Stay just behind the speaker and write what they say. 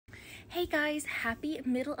Hey guys, happy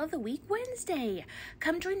middle of the week Wednesday.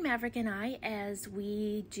 Come join Maverick and I as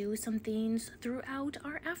we do some things throughout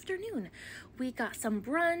our afternoon. We got some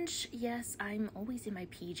brunch. Yes, I'm always in my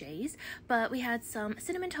PJs, but we had some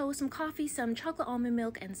cinnamon toast, some coffee, some chocolate almond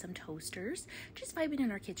milk, and some toasters. Just vibing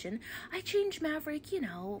in our kitchen. I change Maverick,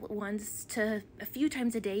 once to a few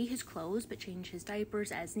times a day his clothes, but change his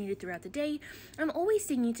diapers as needed throughout the day. I'm always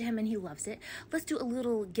singing to him and he loves it. Let's do a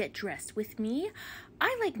little get dressed with me.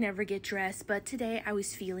 I never get dressed, but today I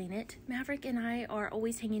was feeling it. Maverick and I are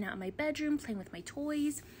always hanging out in my bedroom, playing with my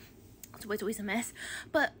toys. It's always a mess.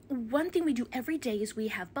 But one thing we do every day is we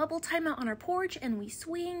have bubble time out on our porch and we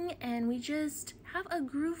swing and we just have a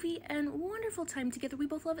groovy and wonderful time together. We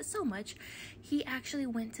both love it so much. He actually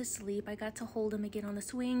went to sleep. I got to hold him again on the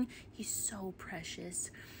swing. He's so precious.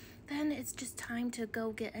 Then it's just time to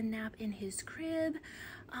go get a nap in his crib.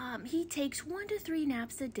 He takes 1 to 3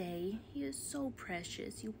 naps a day. He is so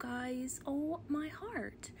precious, you guys. Oh, my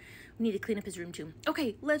heart. We need to clean up his room too.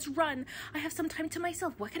 Okay, let's run. I have some time to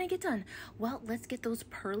myself. What can I get done? Well, let's get those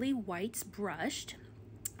pearly whites brushed.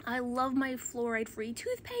 I love my fluoride-free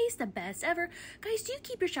toothpaste, the best ever. Guys, do you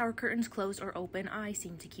keep your shower curtains closed or open? I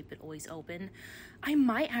seem to keep it always open. I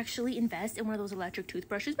might actually invest in one of those electric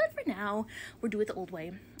toothbrushes, but for now, we're doing it the old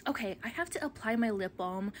way. Okay, I have to apply my lip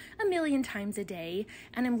balm 1,000,000 times a day,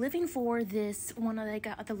 and I'm living for this one that I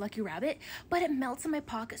got at the Lucky Rabbit, but it melts in my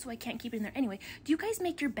pocket, so I can't keep it in there. Anyway, do you guys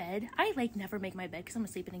make your bed? I never make my bed because I'm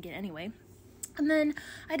gonna sleep in again anyway. And then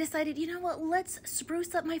I decided, you know what, let's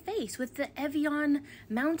spruce up my face with the Evian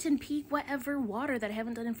Mountain Peak whatever water that I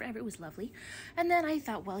haven't done in forever. It was lovely. And then I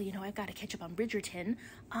thought, well, I've got to catch up on Bridgerton.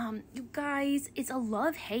 You guys, it's a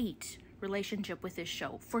love-hate relationship with this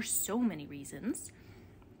show for so many reasons.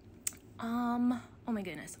 Oh my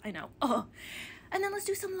goodness, I know. Oh. And then let's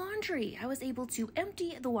do some laundry. I was able to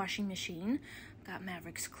empty the washing machine. Got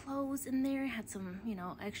Maverick's clothes in there. Had some,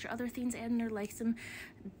 extra other things in there, like some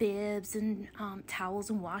bibs and towels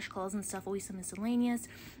and washcloths and stuff, always some miscellaneous.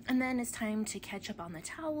 And then it's time to catch up on the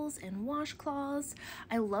towels and washcloths.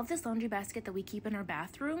 I love this laundry basket that we keep in our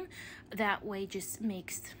bathroom. That way just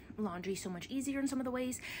makes laundry so much easier in some of the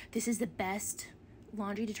ways. This is the best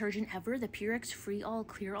laundry detergent ever, the Purex Free All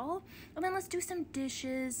Clear All. And then let's do some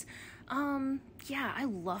dishes. Yeah, I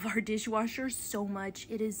love our dishwasher so much.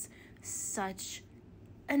 It is such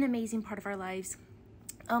an amazing part of our lives.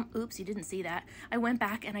 Oops, you didn't see that. I went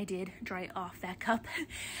back and I did dry off that cup.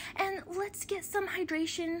 And let's get some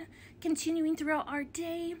hydration continuing throughout our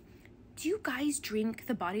day. Do you guys drink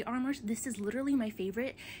the Body Armors? This is literally my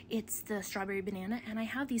favorite. It's the strawberry banana, and I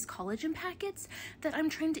have these collagen packets that I'm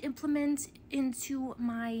trying to implement into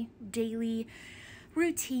my daily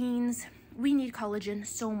routines. We need collagen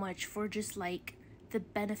so much for just the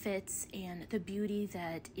benefits and the beauty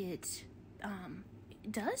that it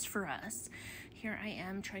does for us. Here I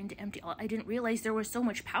am trying to empty all. I didn't realize there was so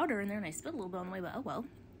much powder in there, and I spilled a little bit on the way, but oh well.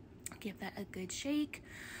 Give that a good shake.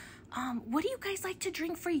 What do you guys like to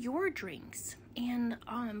drink for your drinks? And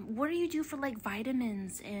what do you do for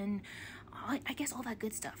vitamins and I guess all that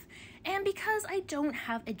good stuff? And because I don't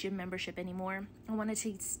have a gym membership anymore, I wanted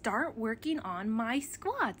to start working on my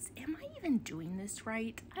squats. Am I even doing this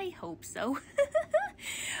right? I hope so.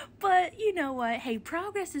 But you know what? Hey,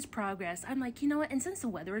 progress is progress. I'm you know what? And since the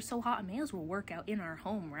weather is so hot, I may as well work out in our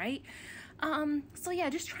home, right? So yeah,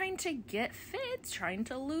 just trying to get fit, trying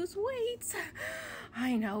to lose weight.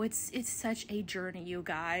 I know, it's such a journey, you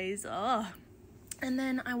guys. Ugh. And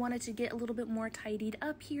then I wanted to get a little bit more tidied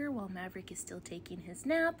up here while Maverick is still taking his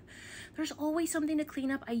nap. There's always something to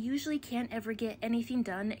clean up. I usually can't ever get anything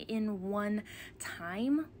done in one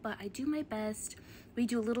time, but I do my best. We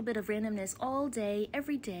do a little bit of randomness all day,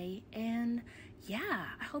 every day. And yeah,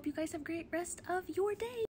 I hope you guys have a great rest of your day.